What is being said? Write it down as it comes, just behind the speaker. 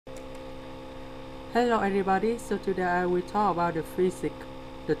Hello everybody, so today I will talk about the physics.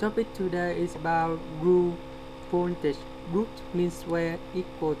 The topic today is about root voltage. Root means square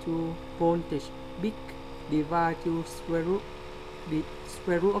equal to voltage. Big divided to the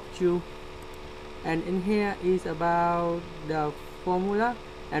square root of 2. And in here is about the formula,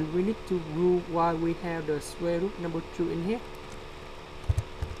 and we need to prove why we have the square root number 2 in here.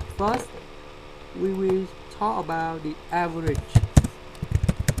 First, we will talk about the average.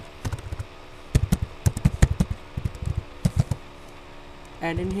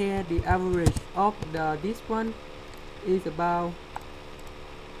 And in here the average of this one is about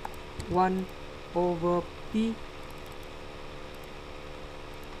 1 over p,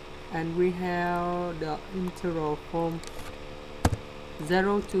 and we have the interval from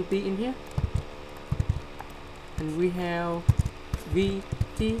 0 to p in here, and we have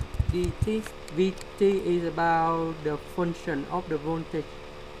vt dt. Vt is about the function of the voltage,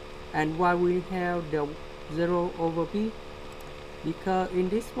 and why we have the 0 over p, because in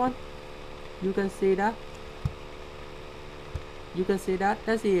this one you can see that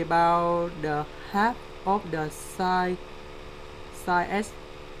that is about the half of the psi s,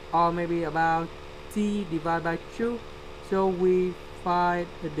 or maybe about t divided by 2. So we find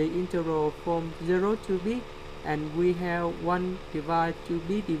the interval from 0 to b, and we have 1 divided to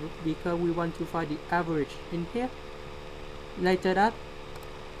b because we want to find the average in here. Later that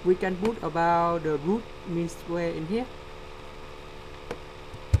we can put about the root mean square in here.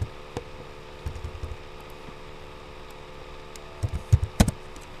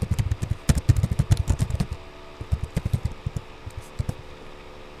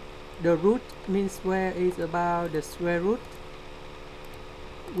 The root mean square is about the square root.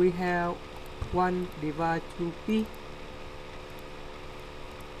 We have 1 divided to p,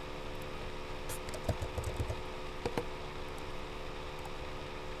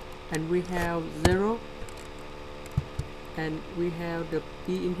 and we have 0, and we have the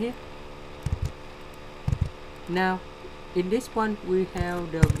p in here. Now in this one we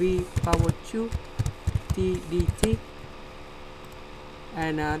have the v power 2 t dt,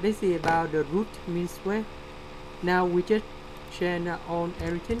 and this is about the root mean square. Now we just change on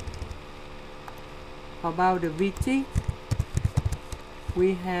everything. About the vt,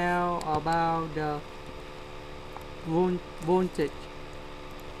 we have about the voltage.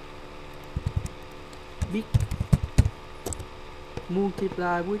 Big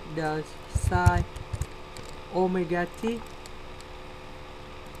multiply with the sine omega t,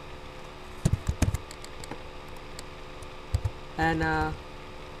 and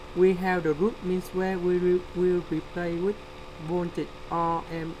we have the root mean square. We will replace with voltage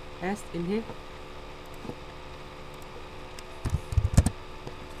RMS in here.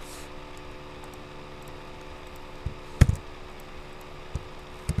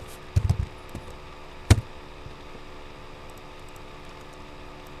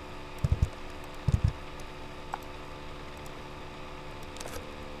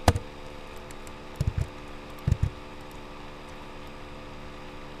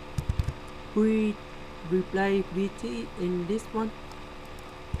 We replace Vt in this one.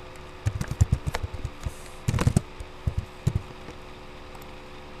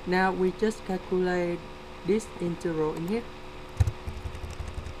 Now we just calculate this interval in here.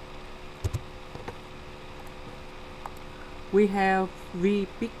 We have v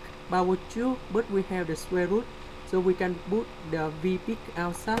peak power 2, but we have the square root, so we can put the v peak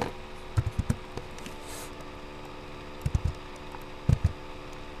outside.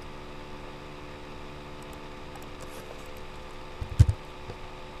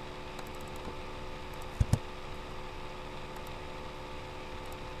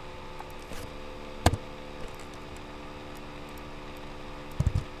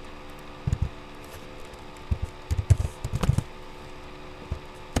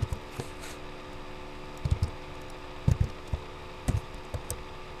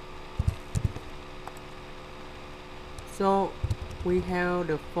 So we have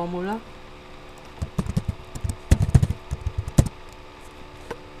the formula.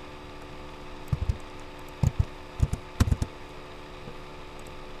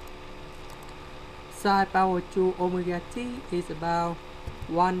 Sine power 2 omega t is about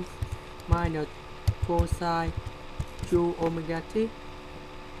 1 minus cosine 2 omega t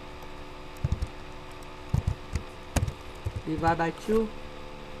divided by 2.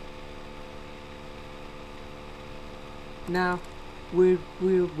 Now we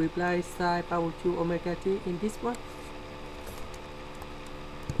will replace sine power 2 omega t in this one.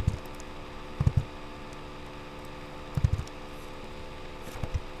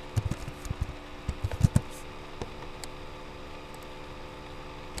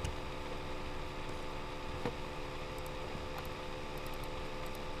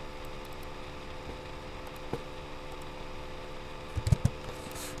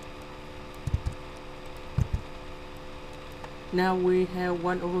 Now we have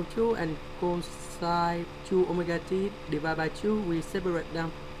 1 over 2 and cosine 2 omega t divided by 2. We separate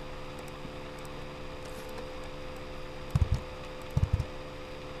them.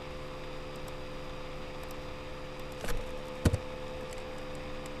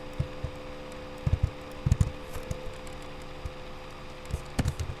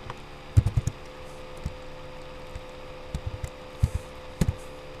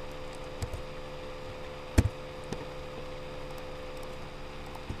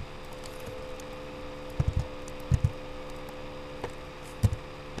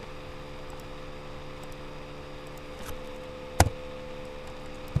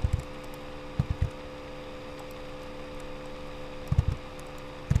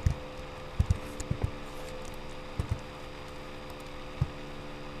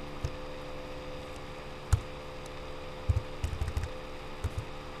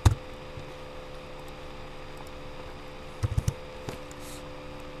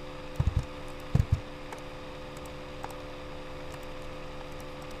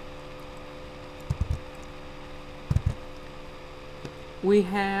 We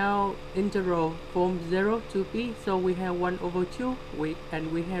have integral from 0 to p, so we have 1 over 2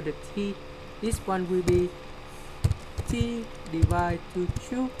 and we have the t. This one will be t divided to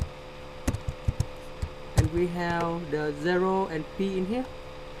 2, and we have the 0 and p in here.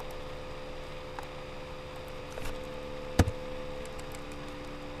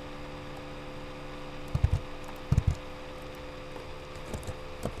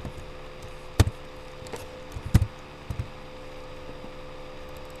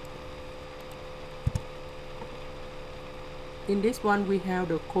 In this one we have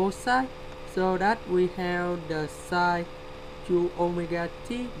the cosine, so that we have the sine 2 omega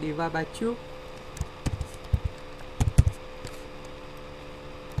t divided by 2.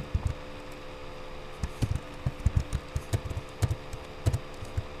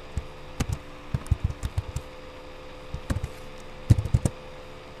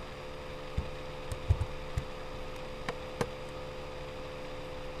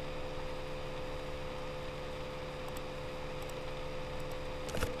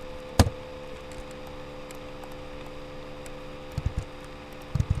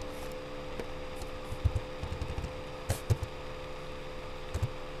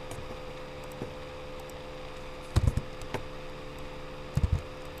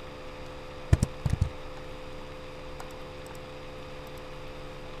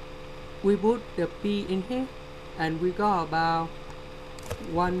 We put the p in here and we got about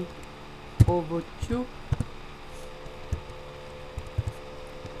 1 over 2.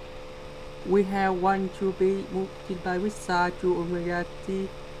 We have 1 to be multiplied with sine 2 omega t.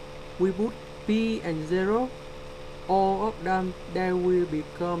 We put p and 0. All of them, they will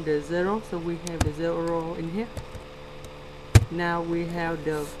become the 0, so we have the 0 in here. Now we have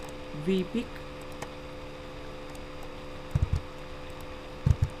the v peak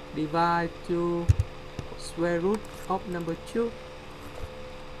divide to square root of number 2.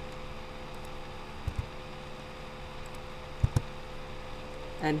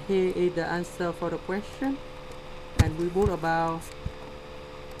 And here is the answer for the question, and we put about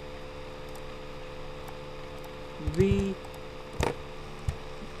v,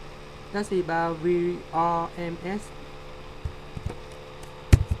 that's about v RMS.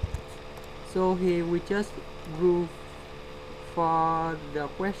 So here we just prove for the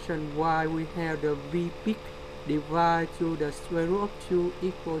question why we have the v peak divided to the square root of 2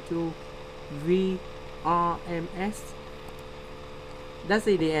 equal to v RMS. That's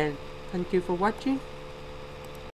it, the end. Thank you for watching.